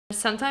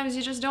sometimes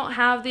you just don't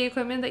have the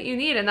equipment that you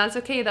need, and that's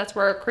okay. That's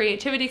where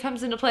creativity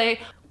comes into play.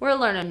 We're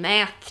learning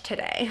math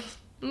today.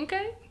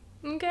 Okay?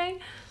 Okay?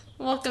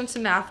 Welcome to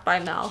Math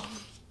by Mel.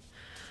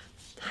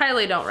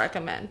 Highly don't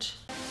recommend.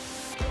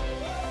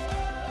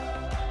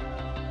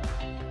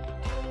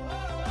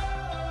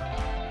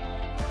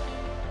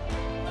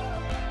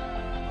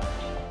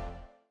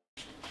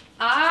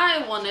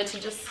 I wanted to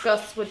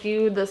discuss with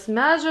you this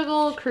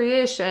magical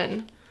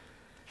creation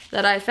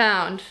that I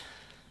found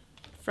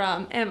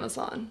from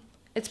Amazon.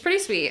 It's pretty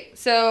sweet.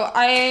 So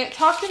I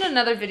talked in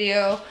another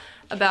video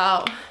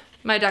about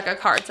my deck of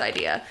cards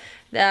idea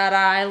that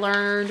I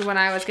learned when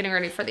I was getting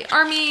ready for the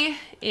army,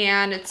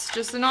 and it's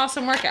just an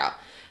awesome workout.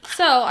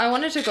 So I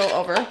wanted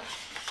to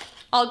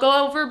I'll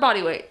go over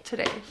body weight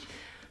today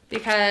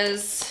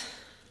because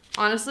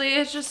honestly,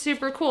 it's just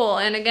super cool.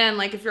 And again,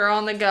 like if you're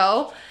on the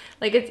go,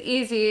 like it's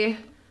easy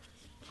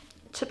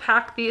to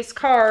pack these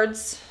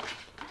cards,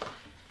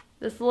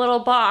 this little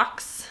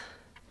box.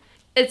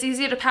 It's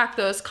easy to pack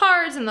those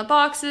cards and the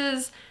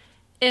boxes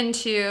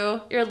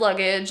into your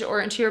luggage or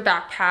into your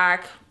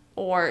backpack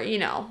or, you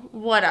know,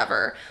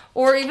 whatever.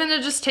 Or even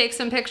to just take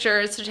some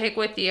pictures to take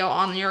with you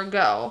on your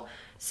go.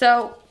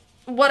 So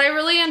what I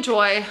really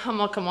enjoy, I'm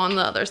gonna come on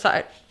the other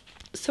side.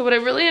 So what I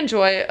really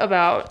enjoy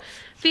about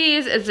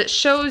these is it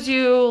shows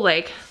you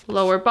like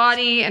lower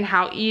body and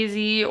how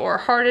easy or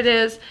hard it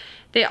is.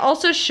 They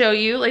also show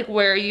you like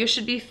where you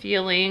should be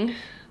feeling.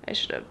 I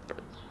should have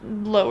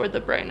lowered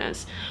the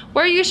brightness.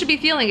 Where you should be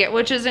feeling it,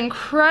 which is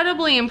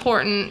incredibly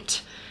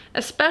important,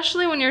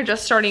 especially when you're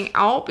just starting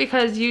out,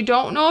 because you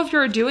don't know if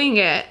you're doing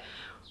it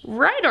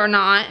right or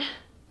not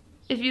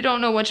if you don't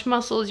know which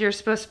muscles you're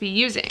supposed to be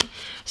using.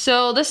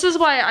 So this is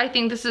why I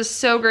think this is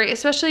so great,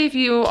 especially if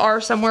you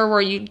are somewhere where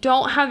you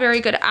don't have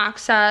very good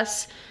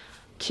access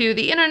to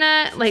the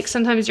internet. Like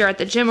sometimes you're at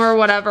the gym or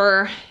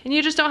whatever and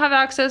you just don't have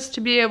access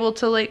to be able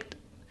to like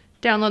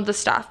download the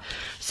stuff.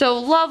 So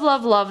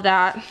love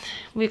that.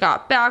 We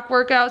got back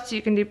workouts, so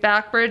you can do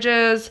back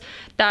bridges.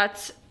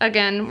 That's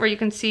again where you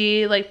can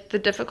see like the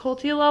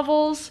difficulty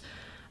levels.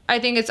 I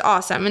think it's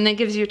awesome, and it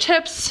gives you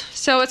tips.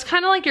 So it's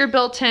kind of like your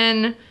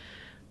built-in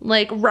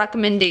like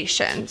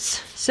recommendations.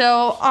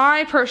 So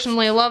I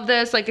personally love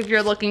this. Like if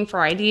you're looking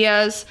for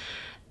ideas,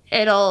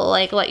 it'll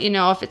like let you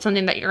know if it's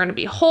something that you're gonna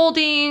be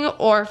holding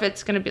or if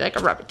it's gonna be like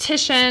a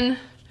repetition.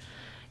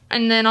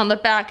 And then on the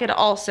back,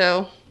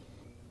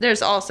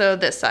 there's also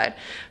this side.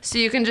 So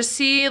you can just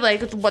see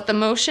like what the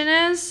motion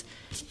is,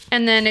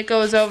 and then it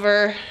goes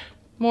over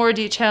more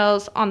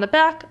details on the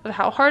back of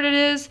how hard it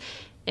is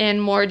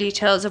and more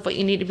details of what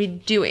you need to be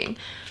doing.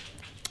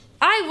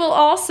 I will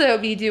also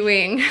be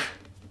doing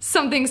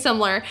something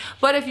similar,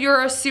 but if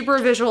you're a super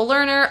visual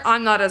learner,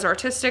 I'm not as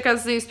artistic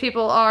as these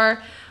people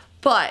are,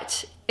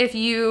 but if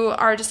you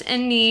are just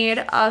in need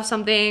of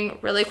something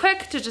really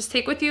quick to just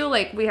take with you,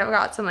 like we have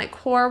got some like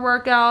core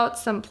workouts,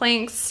 some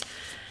planks,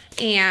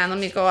 and let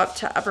me go up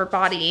to upper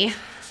body.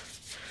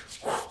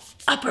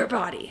 Upper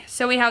body.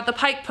 So we have the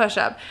pike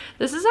push-up.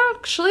 This is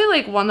actually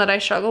like one that I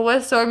struggle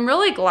with, so I'm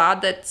really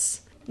glad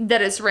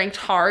that it's ranked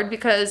hard,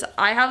 because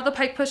I have the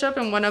pike push-up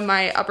in one of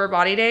my upper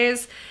body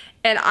days,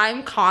 and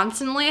I'm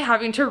constantly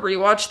having to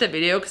rewatch the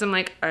video because I'm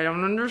like, I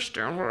don't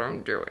understand what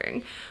I'm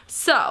doing.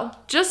 So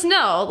just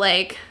know,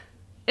 like,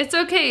 it's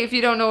okay if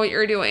you don't know what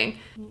you're doing,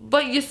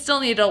 but you still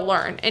need to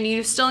learn and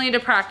you still need to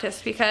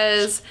practice,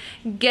 because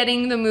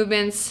getting the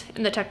movements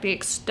and the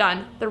techniques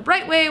done the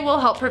right way will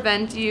help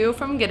prevent you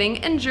from getting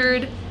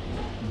injured.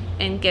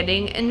 And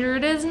getting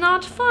injured is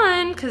not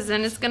fun, because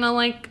then it's gonna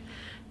like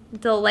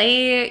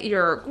delay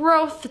your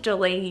growth,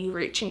 delay you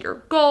reaching your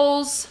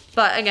goals.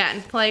 But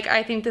again, like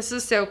I think this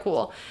is so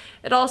cool.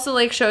 It also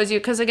like shows you,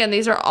 because again,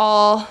 these are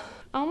all,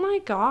 oh my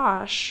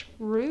gosh,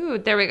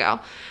 rude. There we go.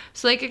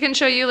 So like it can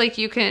show you like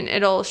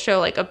it'll show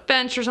like a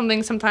bench or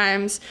something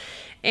sometimes.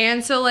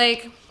 And so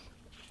like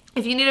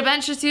if you need a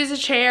bench, just use a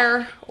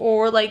chair,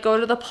 or like go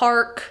to the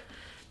park,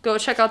 go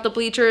check out the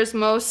bleachers.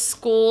 Most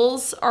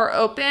schools are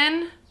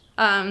open.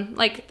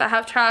 Like that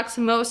have tracks,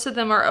 most of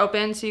them are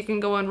open, so you can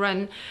go and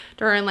run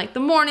during like the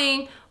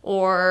morning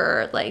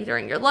or like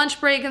during your lunch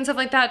break and stuff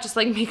like that. Just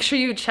like make sure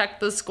you check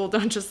the school.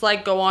 Don't just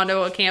like go onto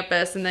a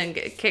campus and then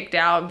get kicked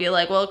out and be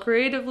like, well,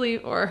 creatively,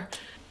 or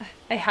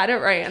I had it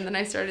right and then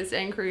I started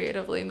saying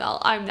creatively Mel.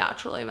 I'm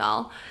naturally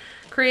Mel.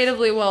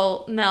 Creatively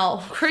well,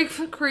 Mel.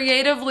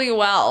 Creatively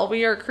well.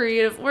 We are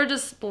creative. We're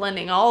just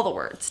blending all the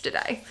words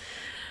today.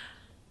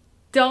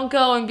 Don't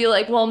go and be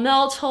like, well,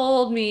 Mel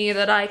told me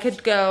that I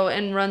could go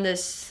and run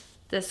this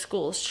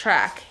school's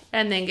track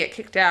and then get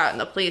kicked out and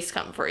the police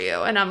come for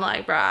you. And I'm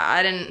like, bruh,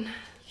 I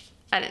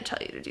didn't tell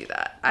you to do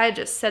that. I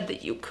just said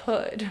that you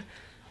could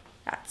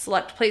at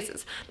select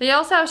places. They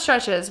also have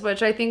stretches,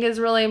 which I think is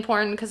really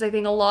important, because I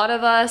think a lot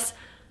of us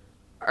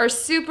are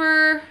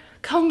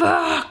come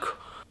back.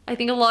 I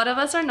think a lot of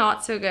us are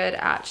not so good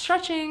at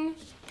stretching.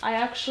 I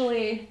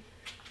actually,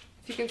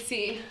 if you can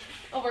see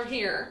over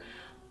here,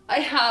 I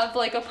have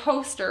like a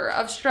poster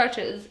of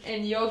stretches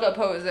and yoga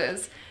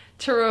poses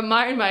to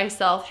remind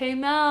myself, hey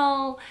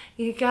Mel,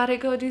 you gotta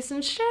go do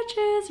some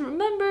stretches,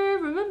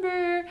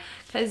 remember,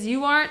 because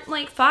you aren't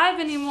like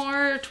 5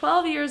 anymore,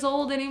 12 years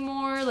old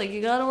anymore, like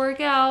you gotta work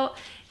out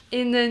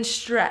and then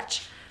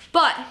stretch.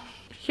 But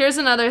here's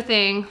another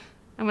thing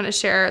I'm gonna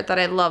share that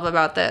I love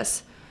about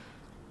this,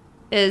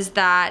 is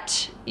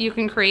that you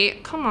can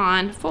create, come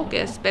on,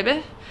 focus,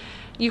 baby.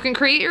 You can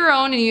create your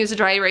own and use a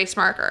dry erase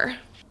marker.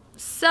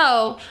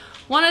 So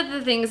one of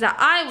the things that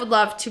I would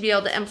love to be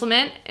able to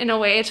implement in a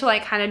way to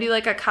like kind of do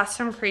like a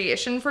custom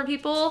creation for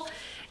people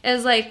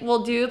is like,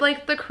 we'll do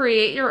like the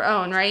create your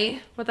own,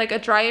 right? With like a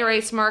dry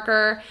erase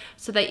marker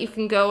so that you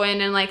can go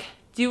in and like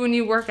do a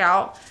new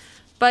workout.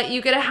 But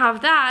you gotta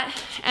have that,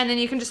 and then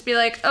you can just be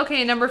like,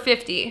 okay, number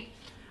 50.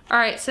 All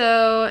right,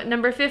 so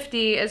number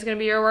 50 is gonna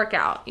be your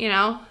workout, you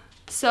know?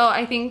 So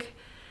I think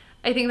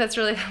that's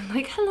really, I'm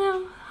like,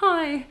 hello,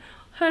 hi,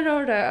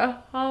 hello there,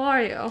 how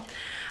are you?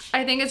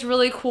 I think it's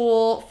really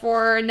cool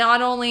for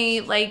not only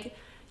like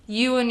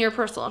you and your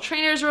personal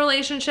trainer's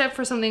relationship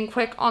for something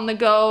quick on the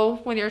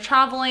go when you're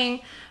traveling,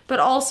 but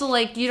also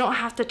like you don't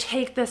have to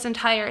take this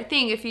entire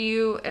thing. If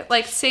you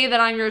like say that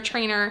I'm your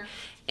trainer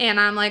and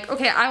I'm like,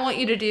 okay, I want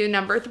you to do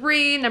number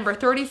 3, number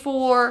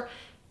 34,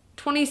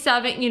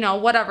 27, you know,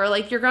 whatever,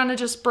 like you're gonna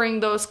just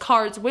bring those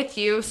cards with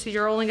you. So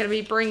you're only gonna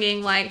be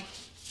bringing like,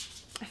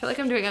 I feel like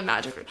I'm doing a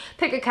magic,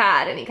 pick a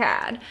card, any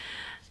card.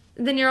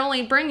 Then you're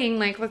only bringing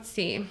like, let's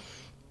see,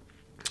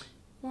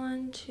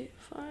 1, 2,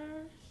 4.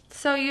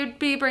 So you'd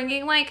be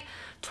bringing like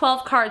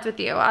 12 cards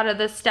with you out of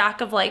the stack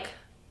of like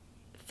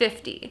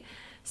 50.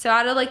 So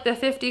out of like the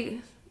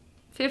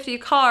 50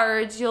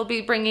 cards, you'll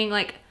be bringing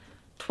like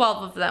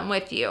 12 of them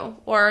with you.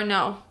 Or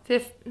no,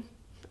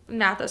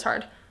 math is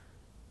hard.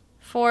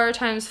 4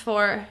 times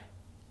 4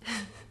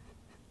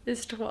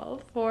 is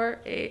 12. 4,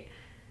 8,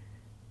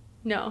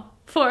 no,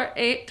 4,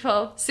 8,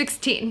 12,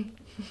 16.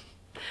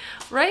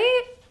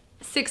 Right?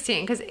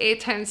 16, because 8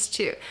 times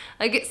 2.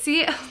 Like,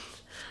 see,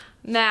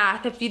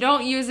 math, if you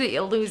don't use it,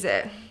 you'll lose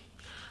it.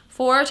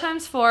 4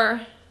 times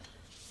 4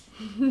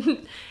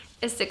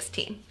 is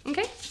 16,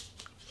 okay?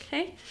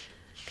 Okay?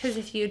 Because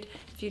if you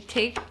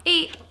take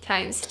 8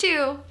 times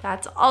 2,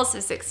 that's also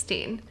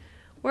 16.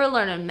 We're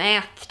learning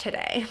math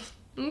today,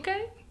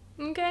 okay?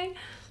 Okay?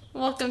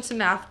 Welcome to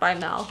Math by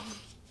Mel.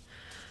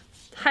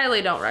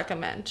 Highly don't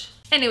recommend.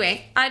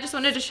 Anyway, I just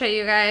wanted to show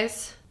you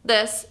guys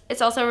this.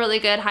 It's also a really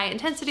good high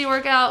intensity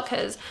workout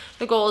because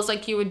the goal is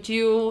like you would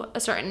do a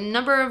certain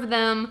number of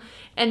them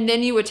and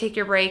then you would take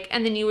your break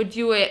and then you would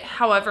do it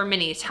however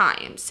many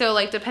times. So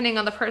like depending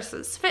on the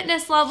person's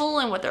fitness level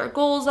and what their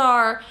goals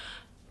are,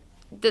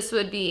 this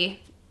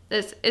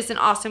is an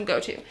awesome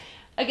go-to.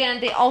 Again,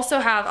 they also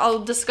have, I'll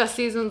discuss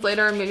these ones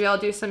later and maybe I'll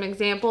do some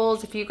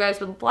examples if you guys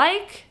would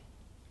like.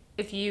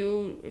 If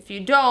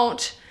you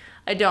don't,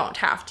 I don't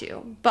have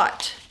to,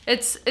 but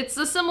it's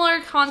a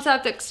similar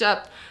concept,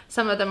 except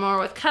some of them are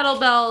with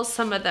kettlebells,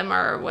 some of them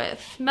are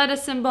with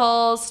medicine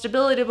balls,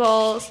 stability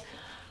balls.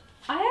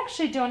 I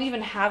actually don't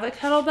even have a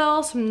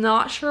kettlebell, so I'm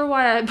not sure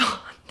why I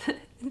bought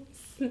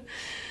this,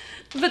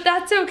 but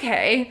that's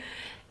okay.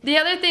 The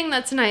other thing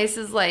that's nice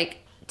is like,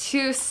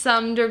 to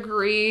some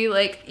degree,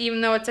 like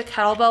even though it's a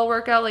kettlebell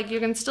workout, like you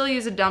can still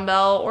use a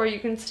dumbbell or you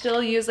can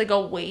still use like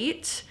a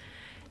weight.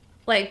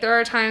 Like there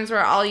are times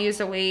where I'll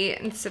use a weight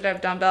instead of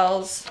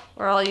dumbbells,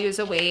 or I'll use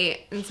a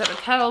weight instead of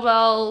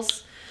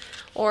kettlebells,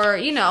 or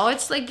you know,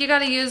 it's like you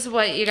gotta use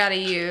what you gotta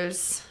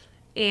use.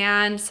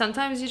 And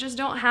sometimes you just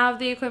don't have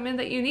the equipment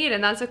that you need,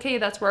 and that's okay.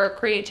 That's where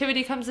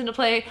creativity comes into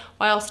play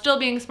while still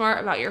being smart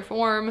about your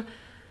form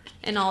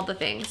and all the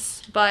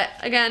things. But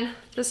again,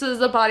 this is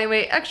the body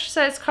weight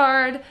exercise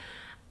card.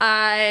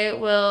 I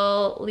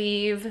will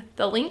leave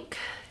the link.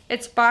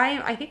 It's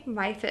by, I think,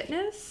 My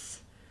Fitness.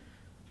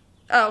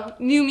 Oh,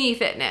 New Me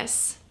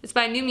Fitness. It's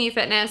by New Me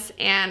Fitness,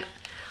 and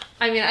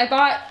I mean, I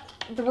bought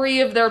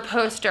 3 of their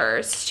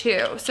posters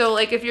too. So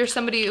like if you're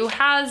somebody who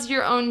has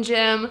your own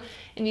gym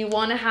and you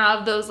want to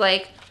have those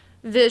like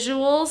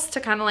visuals to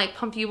kind of like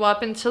pump you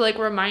up and to like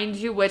remind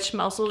you which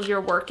muscles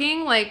you're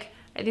working, like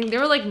I think they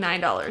were like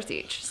 $9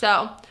 each.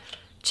 So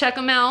check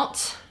them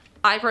out.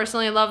 I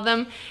personally love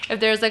them. If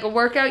there's like a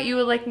workout you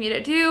would like me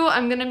to do,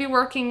 I'm gonna be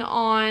working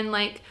on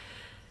like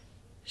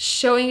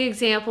showing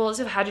examples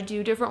of how to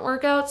do different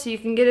workouts so you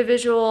can get a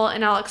visual,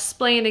 and I'll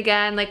explain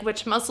again like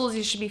which muscles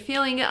you should be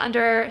feeling it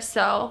under.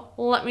 So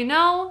let me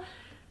know.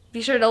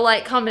 Be sure to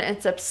like, comment,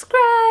 and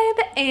subscribe,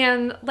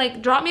 and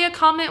like drop me a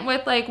comment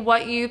with like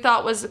what you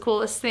thought was the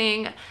coolest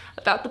thing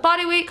about the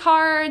body weight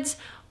cards,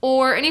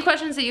 or any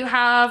questions that you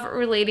have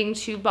relating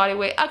to body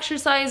weight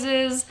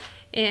exercises,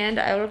 and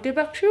I will get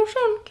back to you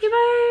soon. Okay,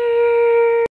 bye.